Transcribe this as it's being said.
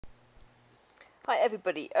Hi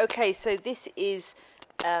everybody. Okay, so this is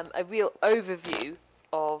a real overview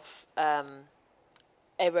of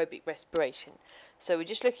aerobic respiration. So we're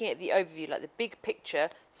just looking at the overview, like the big picture,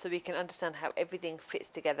 so we can understand how everything fits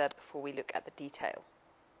together before we look at the detail.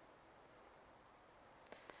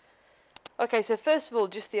 Okay, so first of all,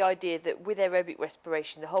 just the idea that with aerobic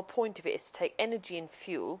respiration, the whole point of it is to take energy and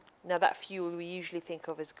fuel. Now that fuel we usually think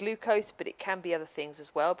of as glucose, but it can be other things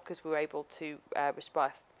as well, because we're able to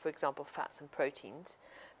respire, for example, fats and proteins.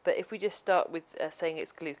 But if we just start with saying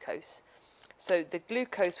it's glucose, so the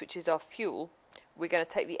glucose, which is our fuel, we're going to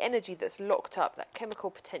take the energy that's locked up, that chemical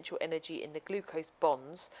potential energy in the glucose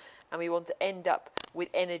bonds, and we want to end up with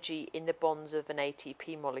energy in the bonds of an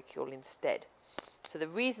ATP molecule instead. So the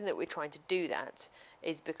reason that we're trying to do that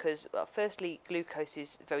is because, well, firstly, glucose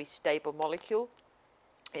is a very stable molecule.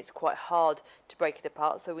 It's quite hard to break it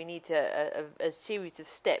apart, so we need a series of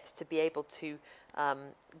steps to be able to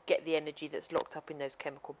get the energy that's locked up in those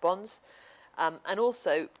chemical bonds. And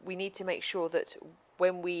also, we need to make sure that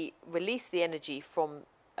when we release the energy from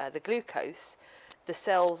the glucose, the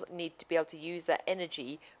cells need to be able to use that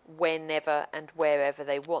energy whenever and wherever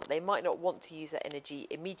they want. They might not want to use that energy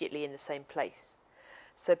immediately in the same place.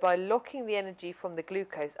 So by locking the energy from the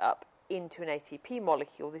glucose up into an ATP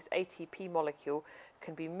molecule, this ATP molecule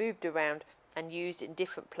can be moved around and used in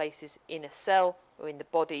different places in a cell or in the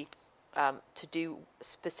body to do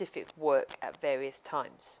specific work at various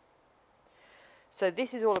times. So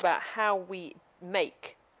this is all about how we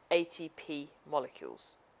make ATP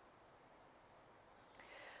molecules.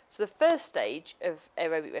 So the first stage of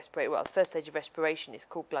aerobic respiration, well, the first stage of respiration is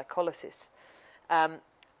called glycolysis.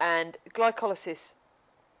 And glycolysis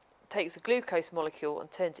takes a glucose molecule and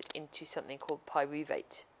turns it into something called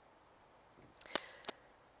pyruvate.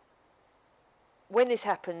 When this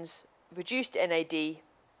happens, reduced NAD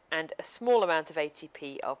and a small amount of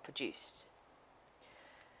ATP are produced.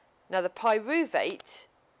 Now the pyruvate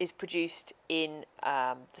is produced in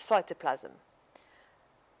the cytoplasm.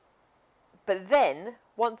 But then,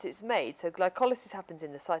 once it's made, so glycolysis happens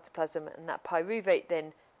in the cytoplasm, and that pyruvate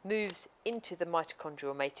then moves into the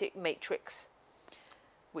mitochondrial matrix,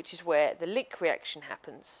 which is where the link reaction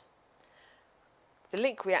happens. The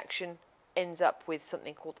link reaction ends up with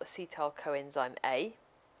something called acetyl coenzyme A,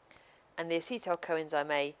 and the acetyl coenzyme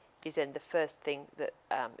A is then the first thing that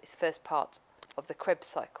is the first part of the Krebs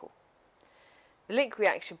cycle. The link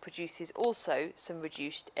reaction produces also some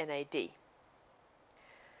reduced NAD.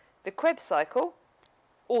 The Krebs cycle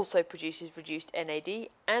also produces reduced NAD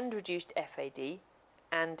and reduced FAD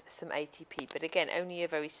and some ATP, but again only a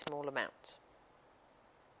very small amount.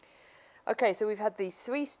 Okay, so we've had these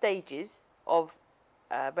three stages of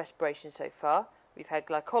respiration so far. We've had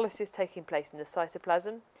glycolysis taking place in the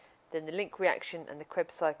cytoplasm, then the link reaction and the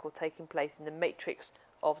Krebs cycle taking place in the matrix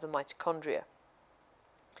of the mitochondria.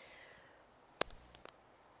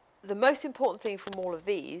 The most important thing from all of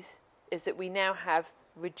these is that we now have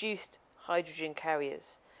reduced hydrogen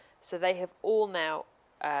carriers. So they have all now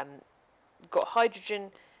got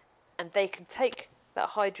hydrogen, and they can take that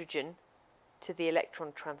hydrogen to the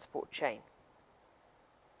electron transport chain.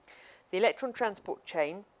 The electron transport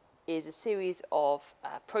chain is a series of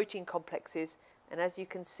protein complexes, and as you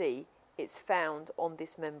can see, it's found on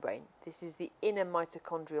this membrane. This is the inner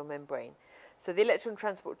mitochondrial membrane. So the electron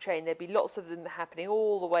transport chain, there'd be lots of them happening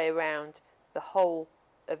all the way around the whole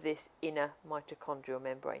of this inner mitochondrial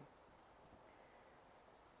membrane.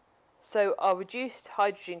 So our reduced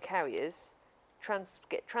hydrogen carriers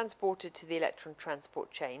get transported to the electron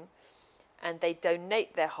transport chain, and they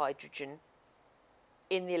donate their hydrogen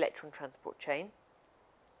in the electron transport chain.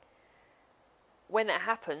 When that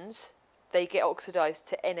happens, they get oxidized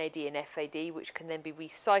to NAD and FAD, which can then be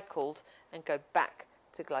recycled and go back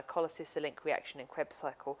to glycolysis, the link reaction and Krebs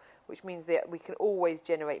cycle, which means that we can always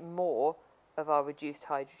generate more of our reduced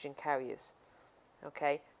hydrogen carriers.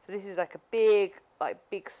 Okay, so this is like a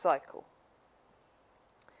big cycle.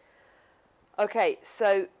 Okay,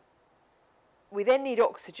 so we then need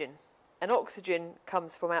oxygen. And oxygen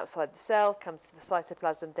comes from outside the cell, comes to the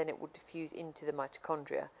cytoplasm, then it will diffuse into the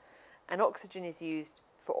mitochondria. And oxygen is used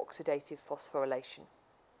for oxidative phosphorylation.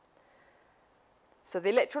 So the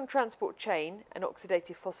electron transport chain and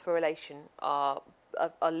oxidative phosphorylation are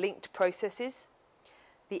linked processes.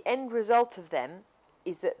 The end result of them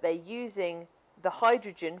is that they're using the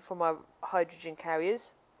hydrogen from our hydrogen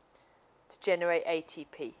carriers to generate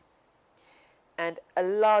ATP. And a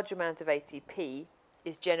large amount of ATP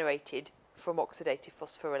is generated from oxidative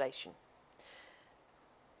phosphorylation.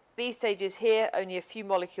 These stages here, only a few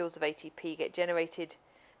molecules of ATP get generated.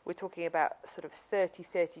 We're talking about sort of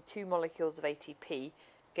 32 molecules of ATP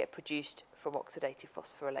get produced from oxidative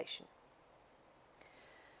phosphorylation.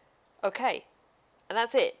 Okay, and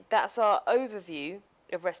that's it. That's our overview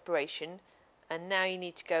of respiration, and now you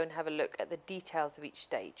need to go and have a look at the details of each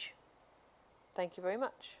stage. Thank you very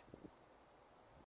much.